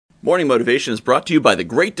Morning Motivation is brought to you by The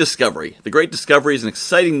Great Discovery. The Great Discovery is an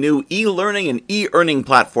exciting new e-learning and e-earning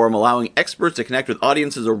platform allowing experts to connect with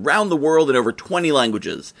audiences around the world in over 20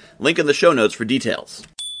 languages. Link in the show notes for details.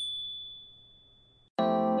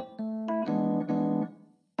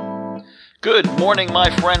 Good morning,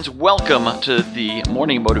 my friends. Welcome to the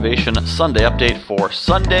Morning Motivation Sunday update for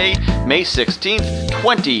Sunday, May 16th,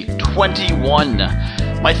 2021.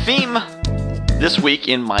 My theme this week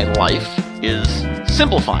in my life is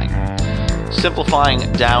simplifying.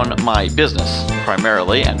 Simplifying down my business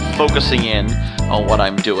primarily and focusing in on what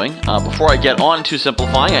I'm doing. Before I get on to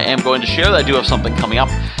simplifying, I am going to share that I do have something coming up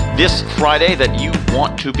this Friday that you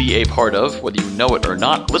want to be a part of, whether you know it or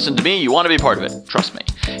not. Listen to me, you want to be a part of it. Trust me.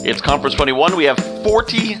 It's Conference 21. We have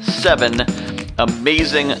 47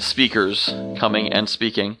 amazing speakers coming and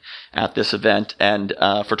speaking at this event. And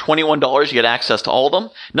for $21, you get access to all of them.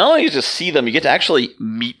 Not only do you just see them, you get to actually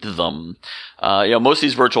meet them. Most of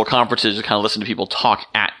these virtual conferences, you kind of listen to people talk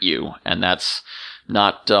at you, and that's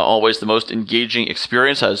not always the most engaging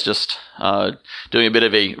experience. I was just doing a bit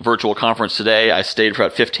of a virtual conference today. I stayed for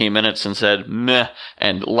about 15 minutes and said meh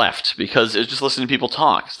and left because it's just listening to people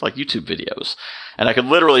talk. It's like YouTube videos. And I could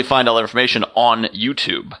literally find all the information on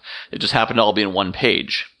YouTube. It just happened to all be in one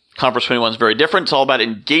page. Conference 21 is very different. It's all about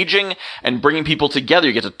engaging and bringing people together.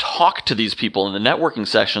 You get to talk to these people in the networking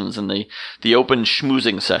sessions and the open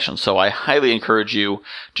schmoozing sessions. So I highly encourage you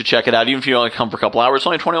to check it out. Even if you only come for a couple hours, it's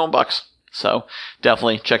only $21. So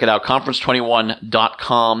definitely check it out,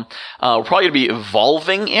 conference21.com. We're probably going to be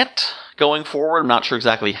evolving it going forward. I'm not sure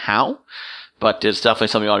exactly how, but it's definitely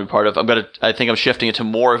something I want to be part of. I think I'm shifting it to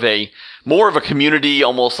more of a community,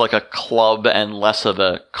 almost like a club, and less of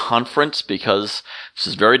a conference, because this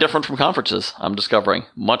is very different from conferences. I'm discovering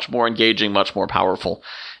much more engaging, much more powerful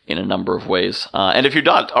in a number of ways. And if you're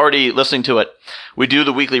not already listening to it, we do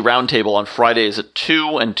the weekly roundtable on Fridays at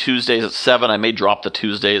 2 and Tuesdays at 7. I may drop the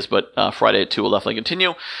Tuesdays, but Friday at 2 will definitely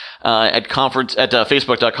continue. At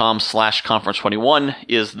facebook.com/conference21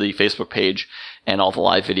 is the Facebook page, and all the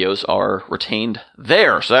live videos are retained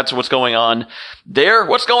there. So that's what's going on there.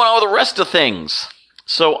 What's going on with the rest of things?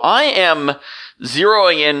 So I am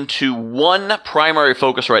zeroing into one primary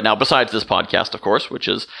focus right now, besides this podcast, of course, which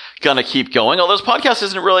is going to keep going. Although this podcast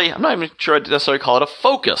isn't really, I'm not even sure I'd necessarily call it a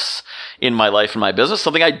focus in my life and my business.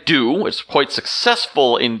 Something I do. It's quite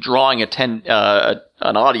successful in drawing an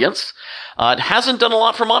audience. It hasn't done a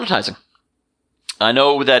lot for monetizing. I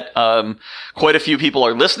know that quite a few people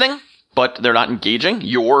are listening, but they're not engaging.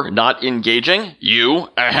 You're not engaging. You,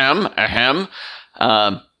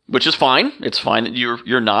 which is fine. It's fine that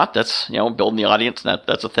you're not. That's, building the audience.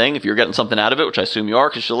 That's a thing. If you're getting something out of it, which I assume you are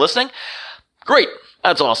because you're listening, great.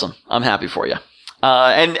 That's awesome. I'm happy for you.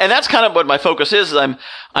 And that's kind of what my focus is I'm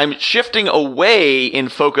shifting away in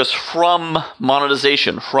focus from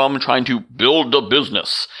monetization, from trying to build a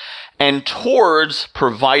business, and towards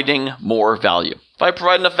providing more value. If I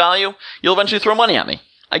provide enough value, you'll eventually throw money at me.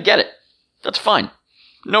 I get it. That's fine.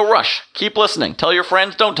 No rush. Keep listening. Tell your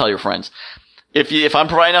friends. Don't tell your friends. If I'm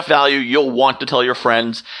providing enough value, you'll want to tell your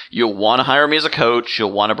friends. You'll want to hire me as a coach.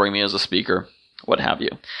 You'll want to bring me as a speaker, what have you.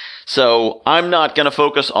 So I'm not going to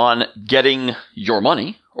focus on getting your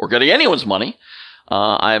money or getting anyone's money.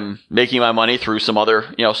 I'm making my money through some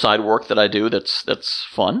other, side work that I do that's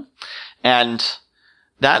fun. And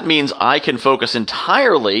that means I can focus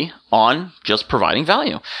entirely on just providing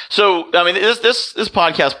value. So, this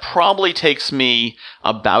podcast probably takes me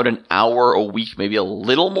about an hour a week, maybe a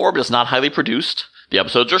little more, but it's not highly produced. The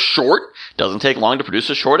episodes are short. It doesn't take long to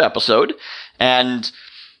produce a short episode. And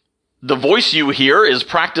the voice you hear is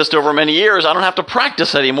practiced over many years. I don't have to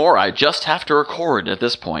practice anymore. I just have to record at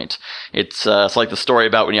this point. It's like the story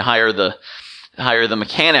about when you hire the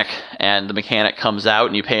mechanic, and the mechanic comes out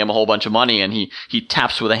and you pay him a whole bunch of money, and he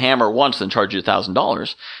taps with a hammer once and charges you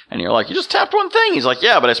 $1,000. And you're like, you just tapped one thing. He's like,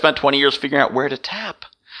 yeah, but I spent 20 years figuring out where to tap.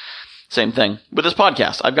 Same thing with this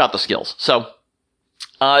podcast. I've got the skills. So,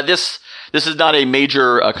 this is not a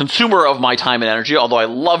major consumer of my time and energy, although I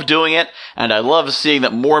love doing it, and I love seeing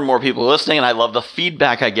that more and more people are listening, and I love the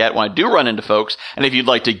feedback I get when I do run into folks. And if you'd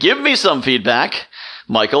like to give me some feedback,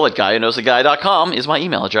 Michael@guywhoknowsaguy.com is my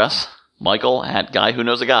email address.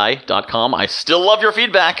 Michael@guywhoknowsaguy.com. I still love your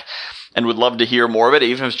feedback and would love to hear more of it,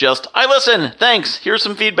 even if it's just, I listen, thanks, here's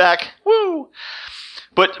some feedback, woo!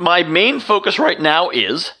 But my main focus right now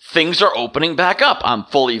is things are opening back up. I'm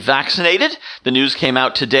fully vaccinated. The news came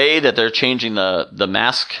out today that they're changing the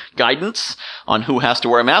mask guidance on who has to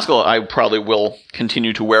wear a mask. Well, I probably will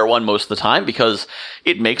continue to wear one most of the time because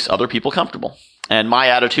it makes other people comfortable. And my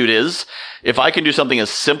attitude is, if I can do something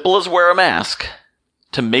as simple as wear a mask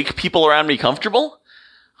to make people around me comfortable,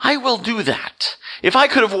 I will do that. If I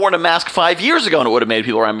could have worn a mask 5 years ago and it would have made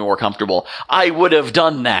people around me more comfortable, I would have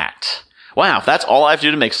done that. Wow, if that's all I have to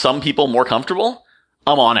do to make some people more comfortable,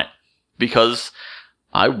 I'm on it. Because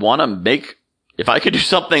I want to make, if I could do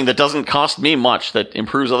something that doesn't cost me much, that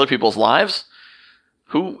improves other people's lives,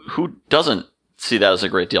 who doesn't see that as a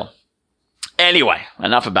great deal? Anyway,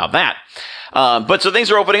 enough about that. But so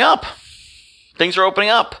things are opening up. Things are opening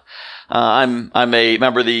up. I'm a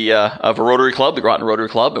member of of a Rotary Club, the Groton Rotary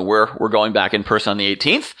Club, and we're going back in person on the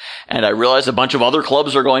 18th. And I realize a bunch of other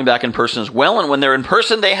clubs are going back in person as well. And when they're in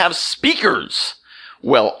person, they have speakers.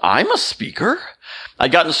 Well, I'm a speaker.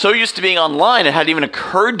 I'd gotten so used to being online, it hadn't even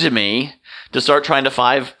occurred to me to start trying to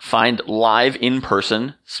find live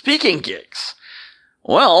in-person speaking gigs.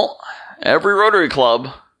 Well, every Rotary Club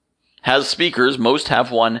has speakers. Most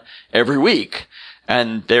have one every week.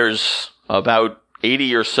 And there's about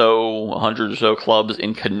 80 or so, 100 or so clubs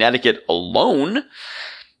in Connecticut alone.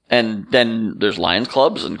 And then there's Lions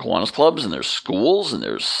clubs and Kiwanis clubs, and there's schools, and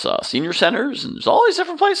there's senior centers, and there's all these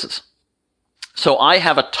different places. So I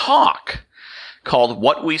have a talk called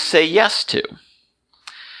What We Say Yes To.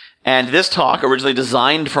 And this talk, originally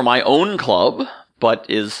designed for my own club, but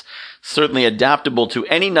is certainly adaptable to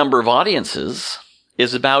any number of audiences,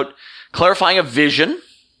 is about clarifying a vision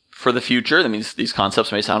for the future. That means these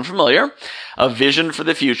concepts may sound familiar. A vision for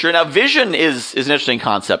the future. Now, vision is an interesting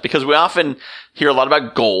concept because we often hear a lot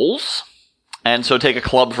about goals. And so take a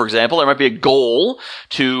club, for example. There might be a goal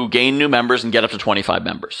to gain new members and get up to 25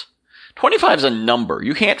 members. 25 is a number.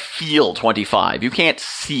 You can't feel 25. You can't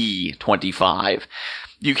see 25.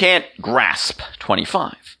 You can't grasp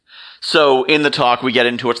 25. So in the talk, we get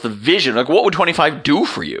into what's the vision. Like, what would 25 do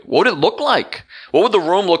for you? What would it look like? What would the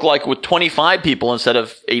room look like with 25 people instead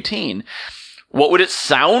of 18? What would it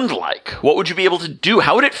sound like? What would you be able to do?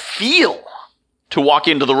 How would it feel to walk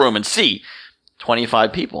into the room and see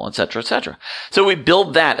 25 people, et cetera, et cetera? So we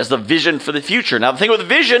build that as the vision for the future. Now, the thing with the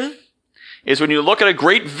vision is when you look at a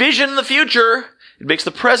great vision in the future, it makes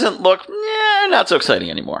the present look not so exciting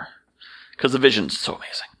anymore because the vision's so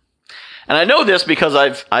amazing. And I know this because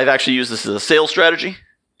I've actually used this as a sales strategy,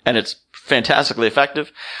 and it's fantastically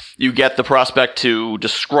effective. You get the prospect to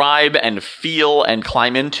describe and feel and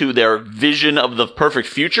climb into their vision of the perfect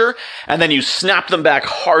future, and then you snap them back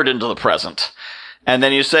hard into the present. And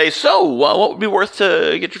then you say, so, what would be worth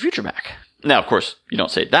to get your future back? Now, of course, you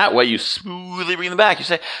don't say it that way. You smoothly bring them back. You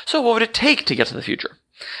say, so what would it take to get to the future?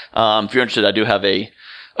 If you're interested, I do have a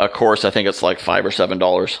course, I think it's like $5 or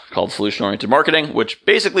 $7, called Solution-Oriented Marketing, which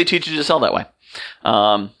basically teaches you to sell that way.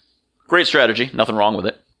 Great strategy. Nothing wrong with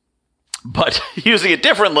it. But using it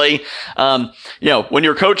differently, when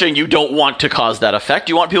you're coaching, you don't want to cause that effect.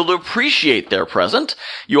 You want people to appreciate their present.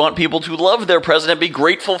 You want people to love their present and be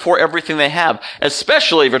grateful for everything they have,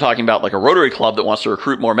 especially if you're talking about like a Rotary Club that wants to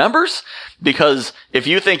recruit more members. Because if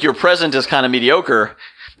you think your present is kind of mediocre,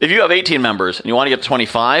 if you have 18 members and you want to get to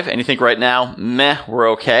 25 and you think right now, we're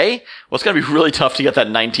okay, well, it's going to be really tough to get that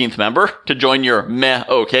 19th member to join your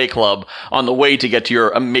okay club on the way to get to your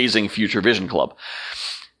amazing future vision club.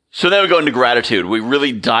 So then we go into gratitude. We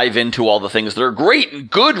really dive into all the things that are great and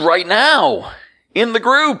good right now in the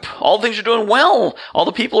group. All the things you're doing well. All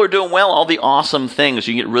the people are doing well. All the awesome things.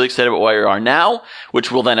 You can get really excited about where you are now,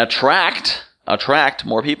 which will then attract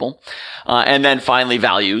more people. And then finally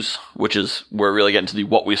values, which is where we really get into the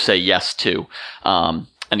what we say yes to. And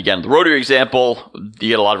again, the Rotary example, you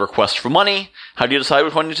get a lot of requests for money. How do you decide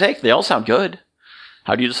which one to take? They all sound good.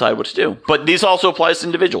 How do you decide what to do? But these also applies to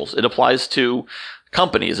individuals. It applies to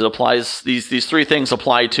companies. It applies, these three things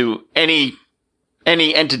apply to any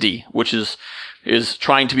entity which is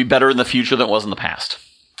trying to be better in the future than it was in the past.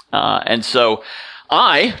 And so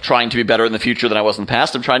trying to be better in the future than I was in the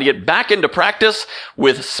past, I'm trying to get back into practice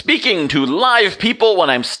with speaking to live people when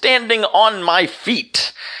I'm standing on my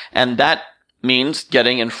feet. And that means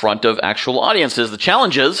getting in front of actual audiences. The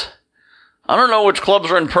challenge is, I don't know which clubs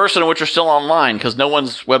are in person and which are still online because no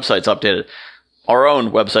one's website's updated. Our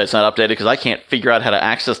own website's not updated because I can't figure out how to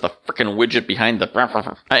access the frickin' widget behind the...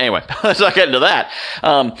 Anyway, let's not get into that.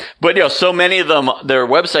 But, so many of them, their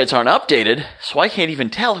websites aren't updated, so I can't even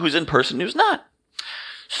tell who's in person and who's not.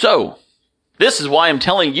 So, this is why I'm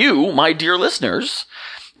telling you, my dear listeners,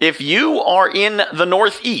 if you are in the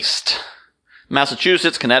Northeast,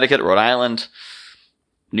 Massachusetts, Connecticut, Rhode Island,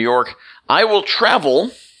 New York, I will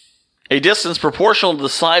travel a distance proportional to the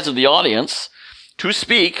size of the audience to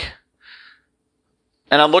speak.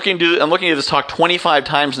 And I'm looking to do this talk 25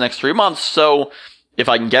 times the next 3 months. So if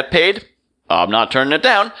I can get paid, I'm not turning it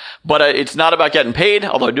down. But it's not about getting paid,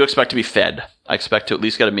 although I do expect to be fed. I expect to at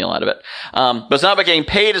least get a meal out of it. But it's not about getting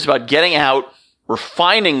paid. It's about getting out,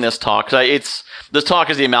 refining this talk. This talk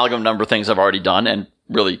is the amalgam of a number of things I've already done, and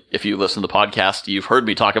really, if you listen to the podcast, you've heard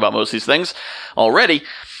me talk about most of these things already.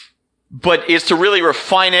 But it's to really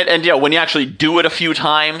refine it, and when you actually do it a few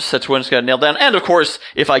times, that's when it's got to nail down. And of course,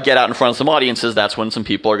 if I get out in front of some audiences, that's when some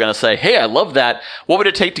people are going to say, "Hey, I love that. What would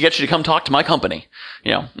it take to get you to come talk to my company?"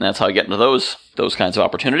 And that's how I get into those kinds of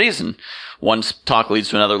opportunities. And one talk leads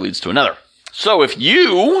to another. So if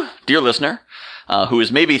you, dear listener, who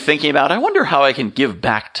is maybe thinking about, I wonder how I can give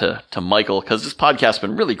back to Michael, because this podcast has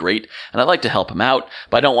been really great, and I'd like to help him out,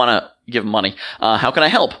 but I don't want to give him money. How can I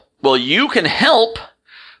help? Well, you can help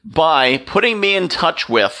by putting me in touch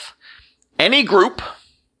with any group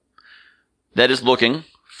that is looking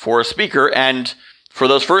for a speaker. And for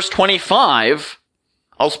those first 25,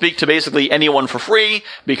 I'll speak to basically anyone for free,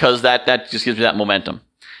 because that just gives me that momentum.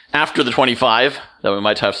 After the 25, then we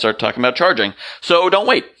might have to start talking about charging. So don't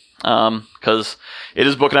wait, because it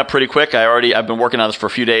is booking up pretty quick. I've been working on this for a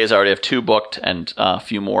few days. I already have 2 booked and a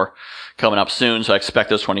few more coming up soon. So I expect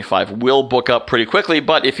those 25 will book up pretty quickly.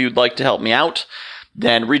 But if you'd like to help me out,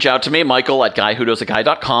 then reach out to me,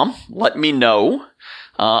 Michael@guywhodosiguy.com. Let me know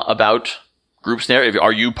about groups there.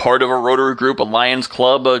 Are you part of a Rotary group, a Lions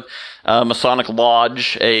Club, a Masonic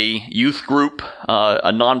Lodge, a youth group,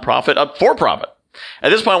 a nonprofit, a for-profit?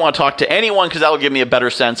 At this point, I want to talk to anyone, because that will give me a better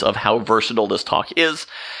sense of how versatile this talk is,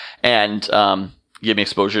 and give me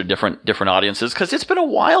exposure to different audiences, because it's been a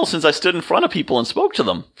while since I stood in front of people and spoke to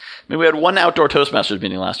them. I mean, we had one outdoor Toastmasters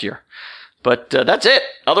meeting last year. But that's it.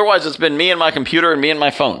 Otherwise, it's been me and my computer and me and my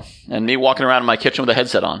phone, and me walking around in my kitchen with a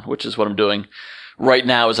headset on, which is what I'm doing right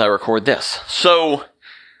now as I record this. So,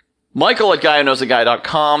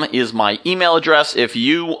 Michael@guywhodosiguy.com is my email address. If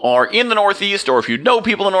you are in the Northeast, or if you know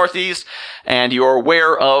people in the Northeast, and you're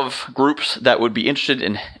aware of groups that would be interested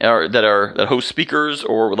in, or that host speakers,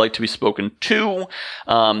 or would like to be spoken to,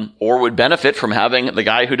 or would benefit from having the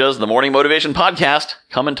guy who does the Morning Motivation podcast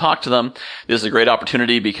come and talk to them, this is a great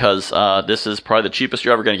opportunity, because this is probably the cheapest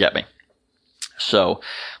you're ever going to get me. So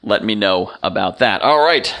let me know about that. All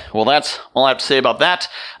right. Well, that's all I have to say about that.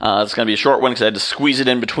 It's going to be a short one, because I had to squeeze it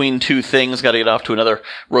in between 2 things. Got to get off to another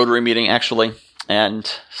Rotary meeting, actually.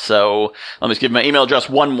 And so let me just give my email address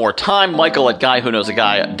one more time,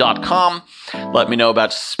 Michael@guywhodosiguy.com. Let me know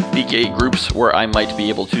about speaking groups where I might be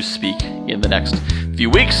able to speak in the next few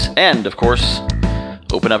weeks. And, of course,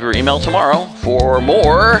 open up your email tomorrow for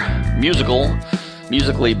more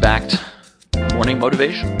musically backed morning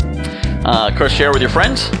motivation. Of course, share with your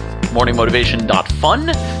friends. morningmotivation.fun.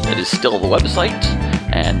 That is still the website.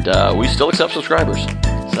 And we still accept subscribers.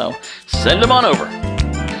 So send them on over.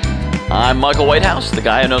 I'm Michael Whitehouse, the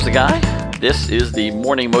guy who knows the guy. This is the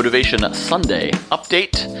Morning Motivation Sunday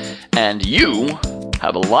update. And you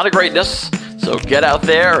have a lot of greatness. So get out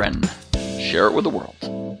there and share it with the world.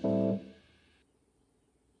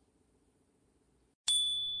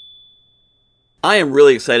 I am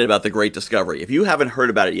really excited about The Great Discovery. If you haven't heard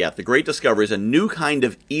about it yet, The Great Discovery is a new kind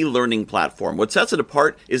of e-learning platform. What sets it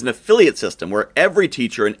apart is an affiliate system where every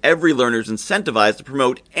teacher and every learner is incentivized to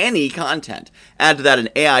promote any content. Add to that an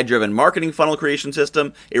AI-driven marketing funnel creation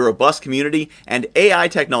system, a robust community, and AI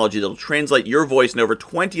technology that will translate your voice in over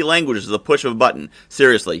 20 languages with the push of a button.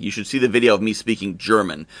 Seriously, you should see the video of me speaking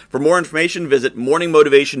German. For more information, visit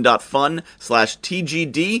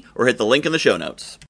morningmotivation.fun/TGD or hit the link in the show notes.